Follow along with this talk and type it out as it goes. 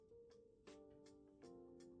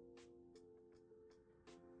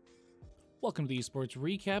Welcome to the eSports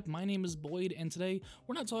Recap. My name is Boyd, and today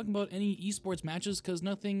we're not talking about any eSports matches because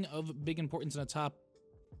nothing of big importance in a top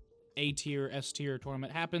A-tier, S-tier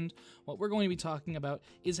tournament happened. What we're going to be talking about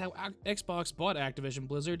is how Xbox bought Activision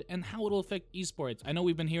Blizzard and how it'll affect eSports. I know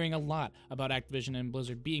we've been hearing a lot about Activision and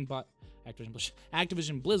Blizzard being bought...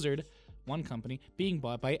 Activision Blizzard, one company, being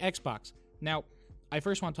bought by Xbox. Now, I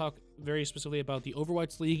first want to talk very specifically about the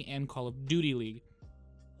Overwatch League and Call of Duty League.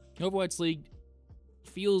 Overwatch League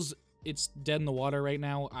feels it's dead in the water right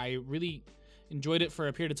now. I really enjoyed it for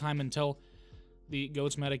a period of time until the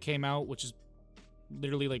GOATS meta came out, which is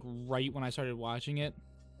literally like right when I started watching it.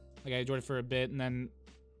 Like I enjoyed it for a bit, and then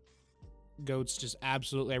GOATS just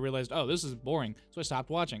absolutely, I realized, oh, this is boring, so I stopped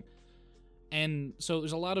watching. And so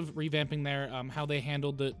there's a lot of revamping there. How they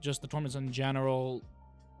handled the tournaments in general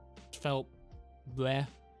felt bleh,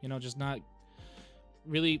 just not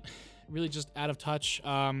really just out of touch.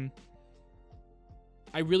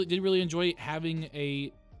 I did really enjoy having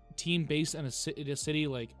a team based in a city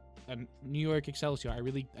like New York Excelsior. I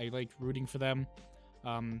liked rooting for them.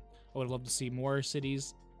 I would love to see more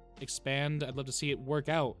cities expand. I'd love to see it work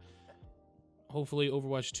out. Hopefully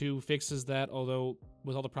Overwatch 2 fixes that, although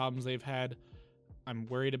with all the problems they've had, I'm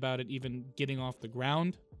worried about it even getting off the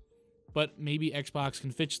ground. But maybe Xbox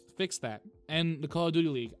can fix that. And the Call of Duty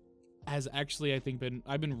League has actually, I think,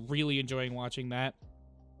 I've been really enjoying watching that.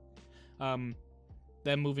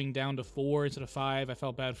 Them moving down to 4 instead of 5, I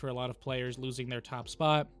felt bad for a lot of players losing their top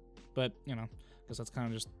spot, but, because that's kind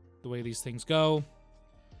of just the way these things go.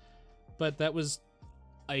 But that was,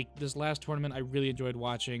 this last tournament, I really enjoyed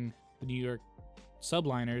watching the New York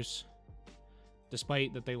Subliners,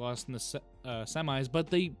 despite that they lost in the semis, but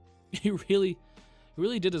they really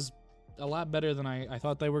did a lot better than I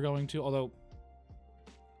thought they were going to, although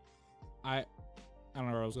I don't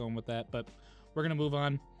know where I was going with that, but we're going to move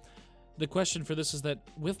on. The question for this is that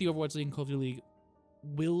with the Overwatch League and Call of Duty League,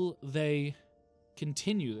 will they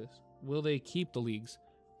continue this? Will they keep the leagues?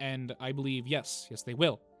 And I believe yes, they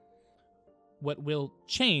will. What will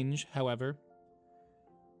change, however,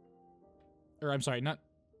 my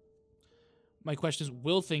question is,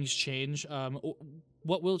 will things change?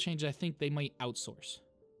 What will change? I think they might outsource.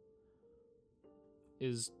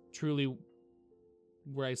 Is truly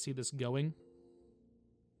where I see this going.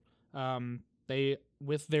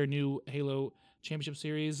 With their new Halo Championship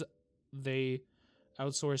Series, they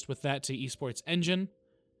outsourced with that to eSports Engine,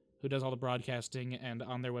 who does all the broadcasting, and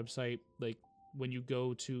on their website, like, when you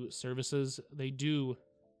go to services, they do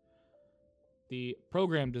the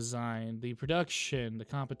program design, the production, the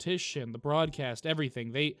competition, the broadcast,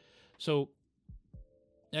 everything. So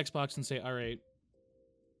Xbox can say, all right,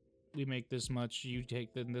 we make this much, you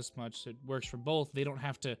take this much, it works for both. They don't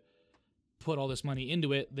have to put all this money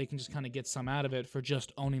into it. They can just kind of get some out of it for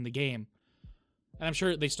just owning the game. And I'm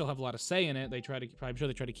sure they still have a lot of say in it. I'm sure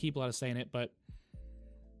they try to keep a lot of say in it, but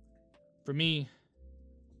for me,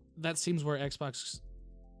 that seems where Xbox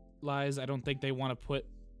lies. I don't think they want to put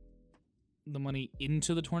the money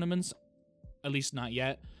into the tournaments, at least not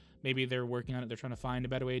yet. Maybe they're working on it, they're trying to find a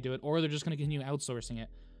better way to do it, or they're just going to continue outsourcing it.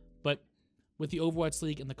 But with the Overwatch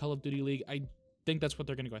League and the Call of Duty League, I think that's what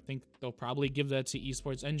they're going to go. I think they'll probably give that to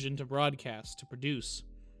eSports Engine to broadcast, to produce,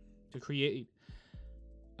 to create.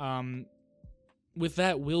 With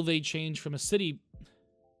that, will they change from a city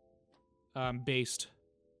based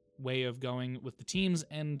way of going with the teams?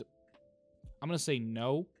 And I'm going to say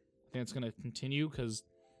no. I think it's going to continue because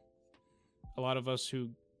a lot of us who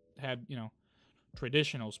had,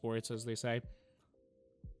 traditional sports, as they say,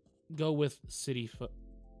 go with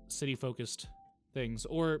city-focused things.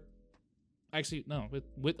 Or actually, no. I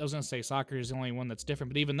was gonna say soccer is the only one that's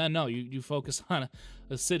different, but even then, no. You focus on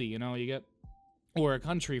a city, you get, or a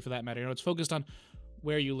country for that matter. It's focused on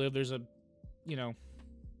where you live. There's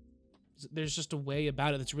there's just a way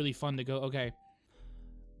about it that's really fun to go. Okay,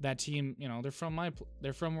 that team, they're from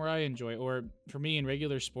where I enjoy. Or for me in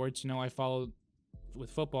regular sports, I follow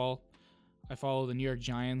with football. I follow the New York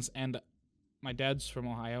Giants, and my dad's from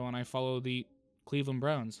Ohio, and I follow the Cleveland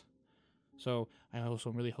Browns. So I also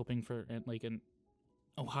am really hoping for like an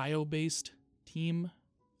Ohio-based team.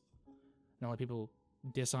 A lot of people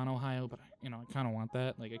diss on Ohio, but I kind of want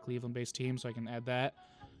that, like a Cleveland-based team, so I can add that.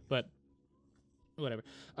 But whatever.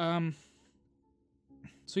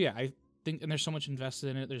 So yeah, I think, and there's so much invested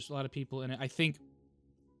in it. There's a lot of people in it. I think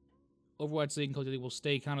Overwatch League and Call of Duty will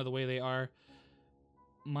stay kind of the way they are,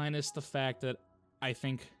 minus the fact that I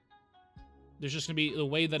think there's just gonna be the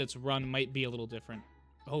way that it's run might be a little different.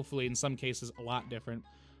 Hopefully, in some cases, a lot different,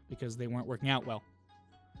 because they weren't working out well.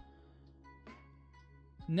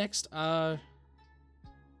 Next, I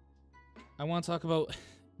want to talk about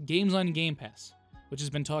games on Game Pass. which has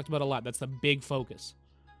been talked about a lot. That's the big focus.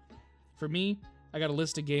 For me, I got a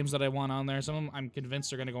list of games that I want on there. Some of them I'm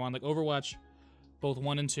convinced are going to go on, like Overwatch, both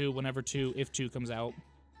 1 and 2, whenever 2, if 2 comes out.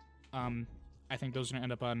 I think those are going to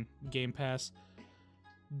end up on Game Pass.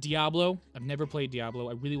 Diablo, I've never played Diablo.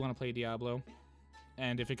 I really want to play Diablo.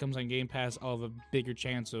 And if it comes on Game Pass, I'll have a bigger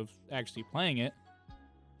chance of actually playing it.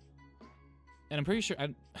 And I'm pretty sure,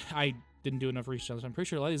 I didn't do enough research on this. I'm pretty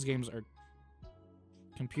sure a lot of these games are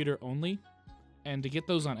computer only. And to get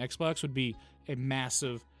those on Xbox would be a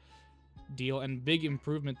massive deal and big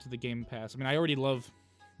improvement to the Game Pass. I mean, I already love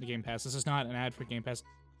the Game Pass. This is not an ad for Game Pass.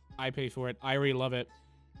 I pay for it. I already love it.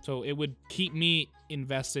 So it would keep me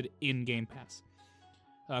invested in Game Pass.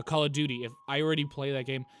 Call of Duty, if I already play that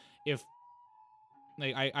game, if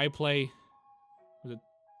like I play, was it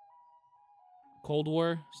Cold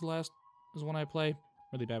War is one I play.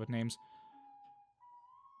 Really bad with names.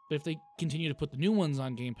 But if they continue to put the new ones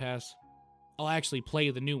on Game Pass, I'll actually play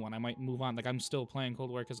the new one. I might move on. Like, I'm still playing Cold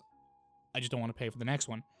War because I just don't want to pay for the next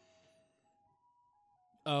one.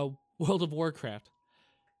 World of Warcraft.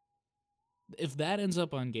 If that ends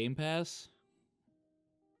up on Game Pass,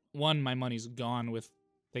 one, my money's gone with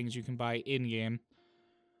things you can buy in-game.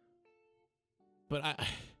 But I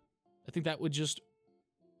think that would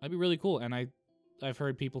that'd be really cool. And I've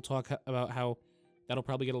heard people talk about how that'll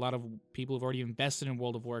probably get a lot of people who've already invested in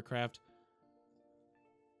World of Warcraft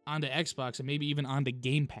onto Xbox and maybe even onto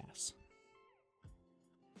Game Pass.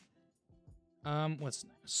 What's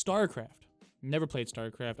next? StarCraft. Never played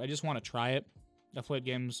StarCraft. I just want to try it. I've played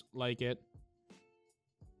games like it.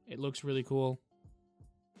 It looks really cool.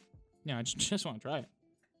 Yeah, I just want to try it.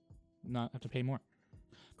 Not have to pay more.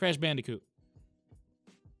 Crash Bandicoot.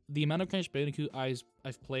 The amount of Crash Bandicoot I've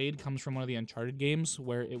played comes from one of the Uncharted games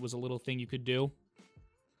where it was a little thing you could do.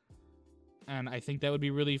 And I think that would be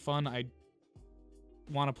really fun. I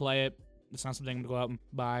want to play it. It's not something I'm going to go out and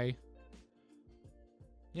buy.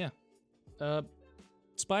 Yeah.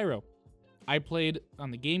 Spyro. I played on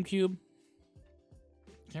the GameCube.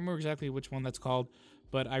 Can't remember exactly which one that's called,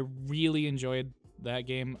 but I really enjoyed that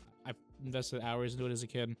game. I invested hours into it as a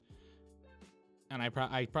kid. And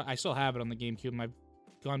I still have it on the GameCube, and I've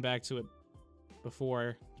gone back to it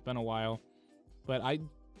before. It's been a while. But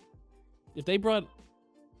if they brought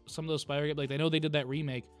some of those Spyro games, like I know they did that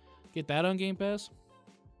remake, get that on Game Pass?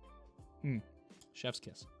 Chef's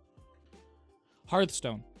kiss.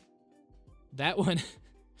 Hearthstone. That one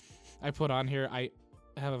I put on here. I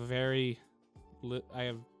have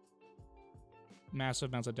massive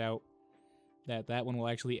amounts of doubt that one will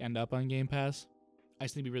actually end up on Game Pass. I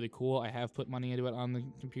just think it'd be really cool. I have put money into it on the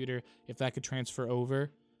computer. If that could transfer over,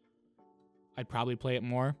 I'd probably play it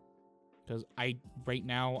more. Because right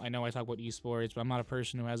now, I know I talk about eSports, but I'm not a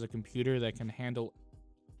person who has a computer that can handle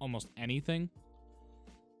almost anything.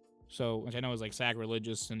 So, which I know is like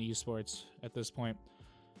sacrilegious in eSports at this point.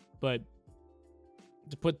 But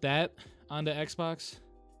to put that onto Xbox,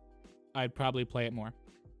 I'd probably play it more.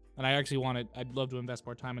 And I'd love to invest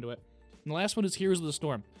more time into it. And the last one is Heroes of the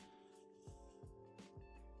Storm.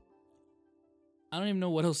 I don't even know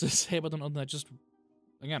what else to say about them other than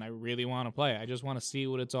again, I really want to play. I just want to see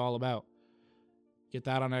what it's all about. Get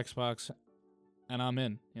that on Xbox, and I'm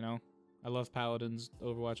in, you know? I love Paladins,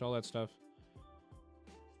 Overwatch, all that stuff.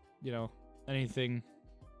 You know, anything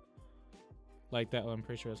like that. Well, I'm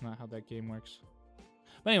pretty sure that's not how that game works.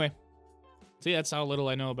 But anyway, see, that's how little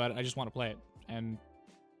I know about it. I just want to play it. And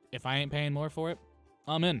if I ain't paying more for it,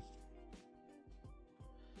 I'm in.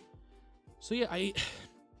 So yeah,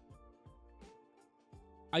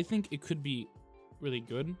 I think it could be really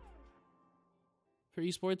good for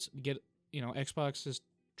esports. Xbox is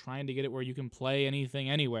trying to get it where you can play anything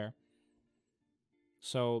anywhere.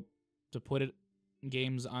 So to put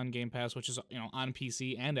games on Game Pass, which is on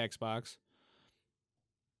PC and Xbox,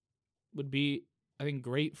 would be, I think,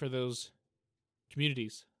 great for those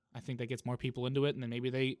communities. I think that gets more people into it, and then maybe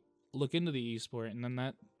they look into the esport, and then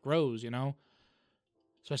that grows,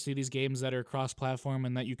 Especially these games that are cross-platform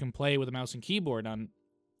and that you can play with a mouse and keyboard on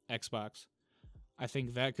Xbox. I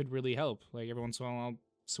think that could really help. Like, every once in a while, I'll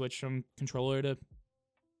switch from controller to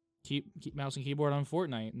keep mouse and keyboard on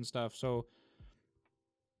Fortnite and stuff. So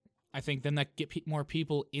I think then that get more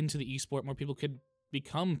people into the esport. More people could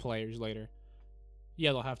become players later.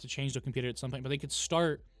 Yeah, they'll have to change their computer at some point, but they could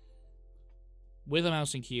start with a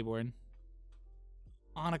mouse and keyboard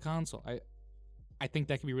on a console. I think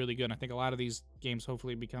that could be really good. I think a lot of these games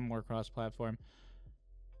hopefully become more cross-platform.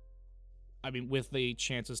 I mean, with the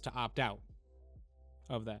chances to opt out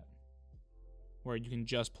of that, where you can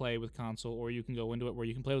just play with console, or you can go into it where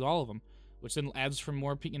you can play with all of them, which then adds for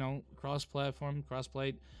more, cross-platform,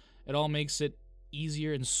 cross-play. It all makes it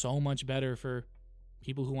easier and so much better for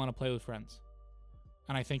people who want to play with friends.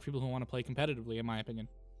 And I think people who want to play competitively, in my opinion.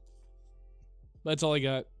 That's all I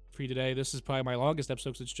got for you today. This is probably my longest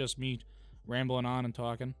episode because it's just me rambling on and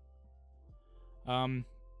talking. Don't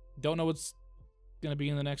know what's going to be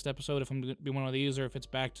in the next episode, if I'm going to be one of these or if it's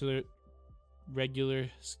back to the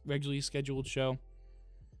regularly scheduled show.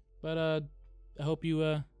 But I hope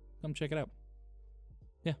you come check it out.